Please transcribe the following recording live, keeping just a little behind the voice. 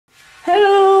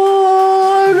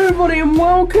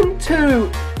welcome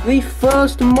to the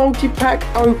first multi-pack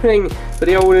opening for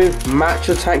the old Match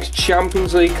Attax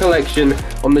Champions League collection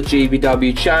on the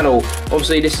GBW channel.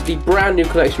 Obviously this is the brand new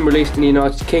collection released in the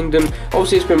United Kingdom.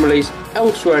 Obviously it's been released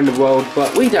elsewhere in the world,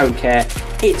 but we don't care.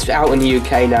 It's out in the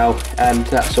UK now, and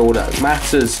that's all that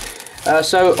matters.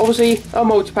 So obviously a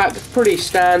multi-pack, pretty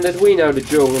standard. We know the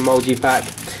drill with multi-pack.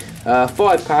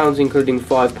 £5 including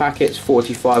 5 packets,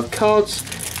 45 cards.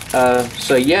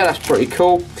 So yeah, that's pretty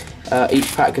cool.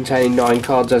 Each pack containing 9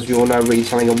 cards, as we all know,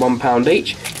 retailing at £1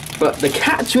 each. But the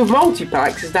catch with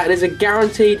multi-packs is that there's a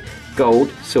guaranteed gold,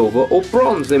 silver or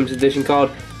bronze limited edition card.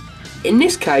 In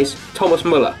this case, Thomas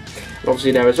Muller.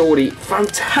 Obviously there is already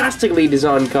fantastically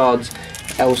designed cards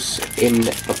else in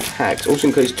the packs. Also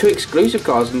includes 2 exclusive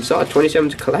cards inside,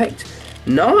 27 to collect.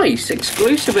 Nice!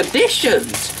 Exclusive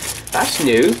editions! That's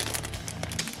new.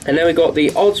 And then we got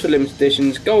the odds for limited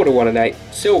editions, gold are 1 in 8,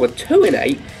 silver 2 in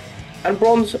 8, and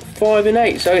bronze 5 in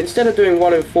 8. So instead of doing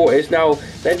 1 in 4, it's now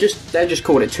they're just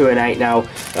calling it 2 in 8 now,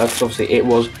 because obviously it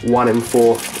was 1 in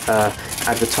 4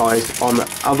 advertised on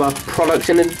other products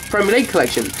in the Premier League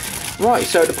collection. Right,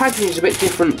 so the packaging is a bit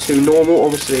different to normal.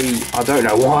 Obviously, I don't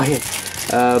know why,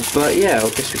 but yeah, I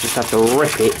guess we just have to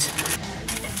rip it.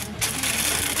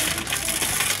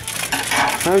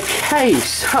 Okay,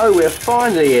 so we're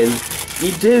finally in.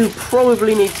 You do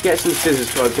probably need to get some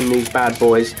scissors to open these bad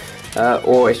boys,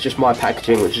 or it's just my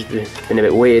packaging which has been a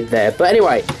bit weird there. But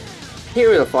anyway,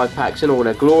 here are the 5 packs in all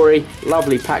their glory.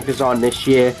 Lovely pack design this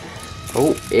year.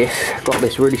 Oh, it's got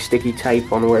this really sticky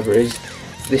tape on, whatever it is.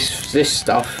 This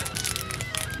stuff.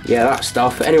 Yeah, that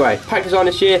stuff. Anyway, pack design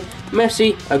this year.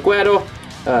 Messi, Aguero,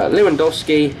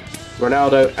 Lewandowski,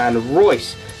 Ronaldo and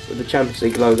Royce, with the Champions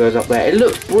League logos up there. It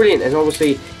looks brilliant, and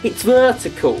obviously it's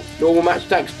vertical. Normal Match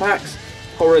Attax packs,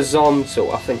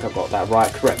 horizontal. I think I got that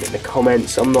right. Correct me in the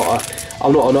comments. I'm not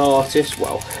an artist.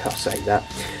 Well, I'll say that.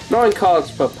 9 cards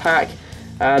per pack,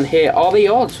 and here are the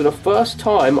odds for the first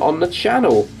time on the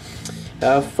channel.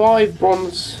 5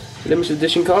 bronze limited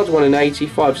edition cards, 1 in 80.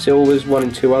 5 silvers, 1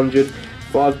 in 200.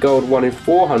 5 gold, 1 in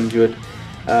 400.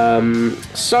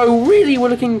 So really, we're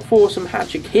looking for some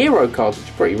hat-trick hero cards, which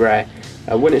is pretty rare.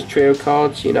 Winners trio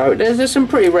cards, you know, there's some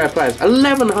pretty rare players.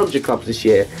 1100 clubs this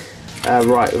year.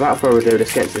 Right, without further ado,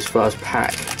 let's get into this first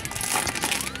pack.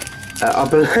 I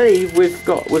believe we've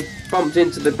bumped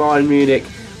into the Bayern Munich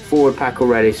forward pack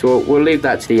already, so we'll leave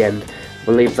that to the end. I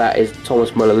believe that is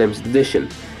Thomas Muller limited edition.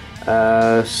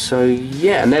 So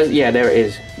yeah, and there it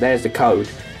is. There's the code.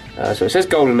 So it says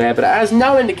golden there, but it has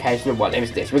no indication of what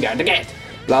limited edition we're going to get.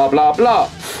 Blah blah blah.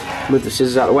 Move the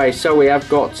scissors out of the way. So we have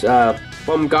got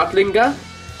Baumgartlinger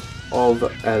of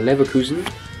Leverkusen.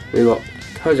 We've got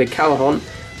Jose Callahan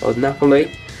of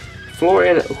Napoli.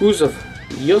 Florian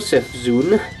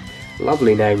Josefzoon.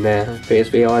 Lovely name there.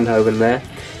 PSV Eindhoven there.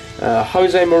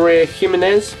 Jose Maria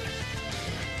Jimenez.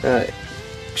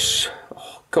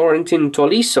 Corentin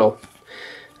Tolisso.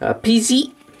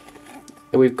 PZ.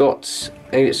 We've got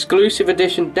an exclusive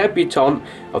edition debutant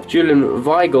of Julian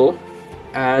Weigl,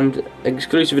 and an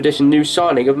exclusive edition new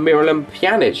signing of Miralem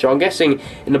Pjanic. So I'm guessing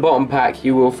in the bottom pack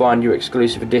you will find your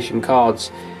exclusive edition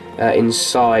cards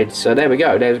inside. So there we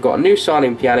go. They've got a new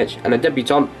signing Pjanic and a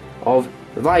debutant of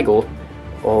Weigl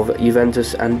of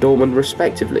Juventus and Dortmund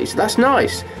respectively. So that's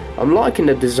nice. I'm liking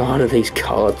the design of these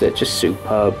cards. They're just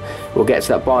superb. We'll get to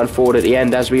that Bayern forward at the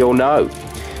end, as we all know.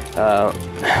 I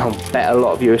bet a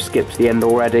lot of you have skipped to the end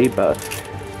already, but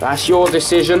that's your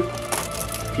decision.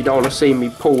 If you don't want to see me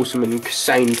pull some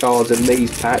insane cards in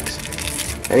these packs.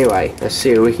 Anyway, let's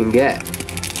see what we can get.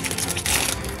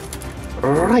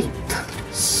 Right,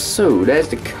 so there's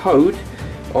the code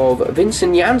of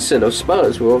Vincent Janssen of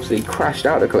Spurs, who obviously crashed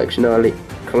out the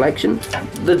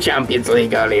the Champions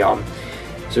League early on.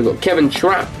 So we've got Kevin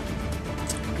Trapp,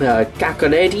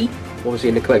 Kakanedi, obviously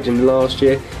in the collection last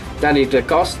year, Danny Da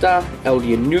Costa, El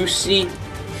Yunusi,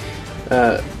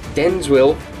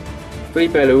 Denzwil,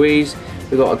 Felipe Luis.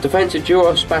 We've got a defensive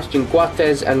duo, Sebastian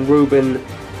Guates and Ruben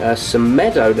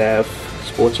Semedo there of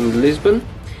Sporting Lisbon.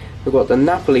 We've got the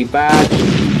Napoli badge,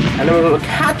 and then we've got a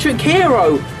hat-trick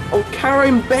hero of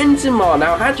Karim Benzema.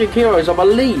 Now, hat-trick heroes, I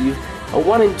believe, are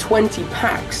 1 in 20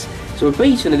 packs, so we're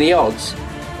beating the odds.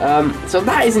 So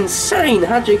that is insane.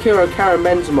 Hat-trick hero Karim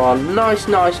Benzema, nice,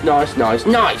 nice, nice, nice,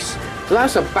 nice. So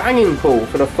that's a banging pull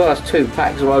for the first 2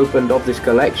 packs I've opened of this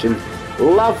collection.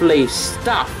 Lovely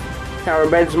stuff. Karim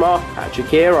Benzema, hat-trick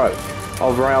hero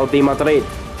of Real de Madrid.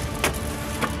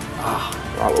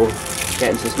 Right, we'll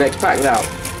get into this next pack now.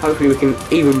 Hopefully we can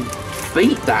even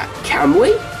beat that, can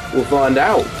we? We'll find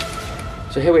out.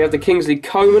 So here we have the Kingsley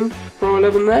Coman Pro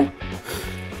 11 there.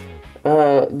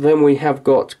 Then we have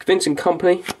got Vincent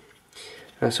Kompany,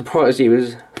 Surprised he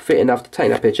was fit enough to take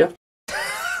that picture.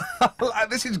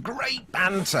 This is great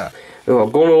banter. We've got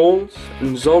Gonalons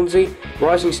and Zonzi,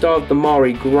 rising star of the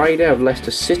Mari Grade of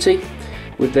Leicester City.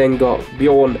 We've then got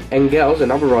Bjorn Engels,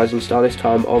 another rising star, this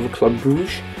time of Club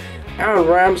Brugge. Aaron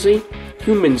Ramsey,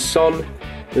 Heung-min Son.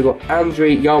 We've got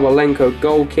Andriy Yarmolenko,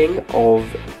 goal king of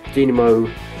Dynamo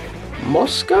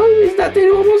Moscow. Is that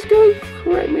Dynamo Moscow?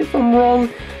 Correct me if I'm wrong.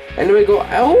 And then we've got,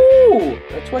 a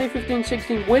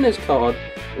 2015-16 winners card,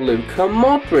 Luka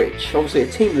Modric. Obviously a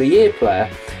Team of the Year player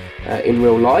in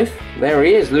real life. There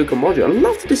he is, Luka Modric. I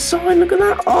love the design, look at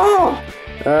that.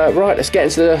 Right, let's get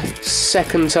into the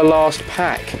second to last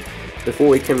pack before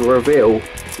we can reveal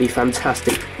the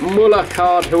fantastic Muller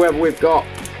card, whoever we've got.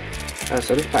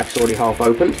 So this pack's already half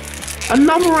opened.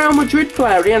 Another Real Madrid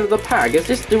player at the end of the pack. Is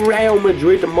this the Real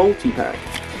Madrid multi-pack?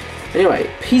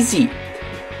 Anyway, Pizzi.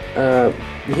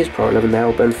 His Pro 11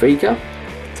 now, Benfica.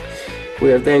 We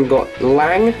have then got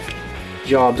Lang,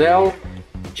 Jardel,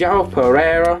 João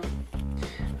Pereira,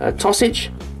 Tosic,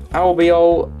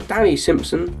 Albiol, Danny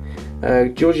Simpson,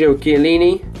 Giorgio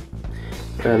Chiellini.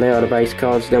 They are the base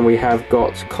cards. Then we have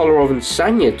got Kolarov and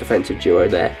Sanya, defensive duo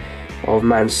there of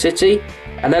Man City.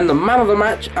 And then the man of the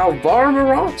match, Alvaro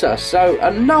Morata. So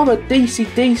another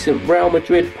decent Real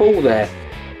Madrid pull there.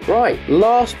 Right,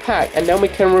 last pack, and then we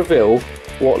can reveal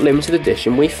what limited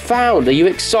edition we found. Are you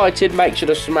excited? Make sure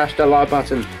to smash the like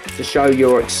button to show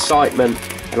your excitement,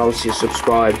 and obviously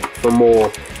subscribe for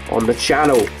more on the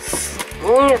channel.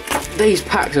 These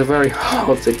packs are very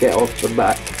hard to get off the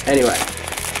back. Anyway,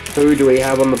 who do we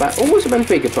have on the back? Oh, it's a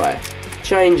Benfica player.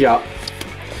 Change up.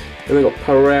 Then we've got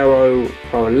Pereiro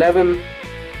Pro 11.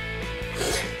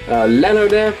 Leno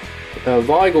there.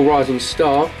 Weigl Rising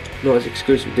Star. Not as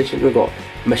exclusive edition. We've got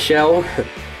Michel,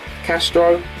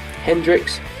 Castro,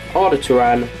 Hendricks, Arda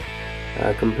Turan,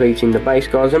 completing the base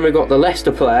cards. Then we've got the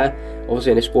Leicester player,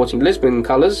 obviously in his Sporting Lisbon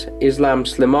colours, Islam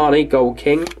Slimani, goal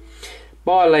king.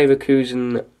 Bayer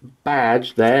Leverkusen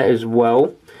badge there as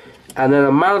well. And then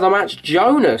a man of the match,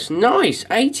 Jonas. Nice,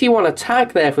 81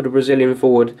 attack there for the Brazilian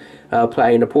forward,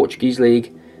 playing the Portuguese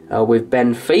league with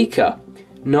Benfica.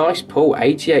 Nice pull,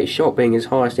 88 shot being his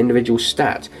highest individual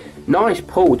stat. Nice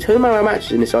pull, 2 man of the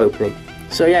matches in this opening.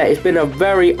 So yeah, it's been a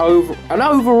an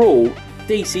overall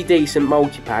decent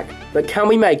multi-pack, but can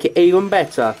we make it even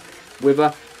better with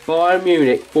a Bayern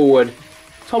Munich forward?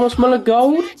 Thomas Muller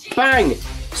gold, bang,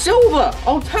 silver.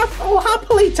 I'll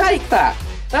happily take that.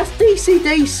 That's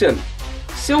decent.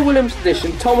 Silver limited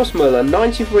edition, Thomas Muller,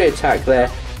 93 attack there,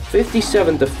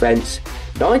 57 defense,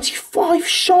 95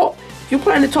 shot. If you're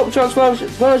playing the top chance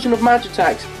version of Match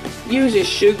Attax, use his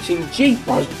shooting.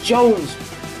 Jeepers Jones.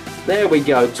 There we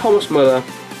go, Thomas Muller,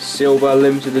 silver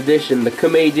limited edition, the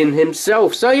comedian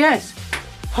himself. So yes,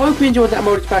 hope you enjoyed that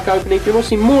multi-pack opening. If you want to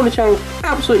see more on the channel,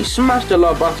 absolutely smash the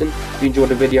like button if you enjoyed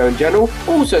the video in general.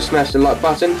 Also smash the like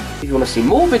button if you want to see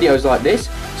more videos like this.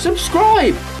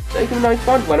 Subscribe so you can be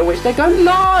notified when and which they go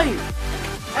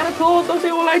live. And of course, I'll see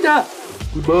you all later.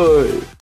 Goodbye.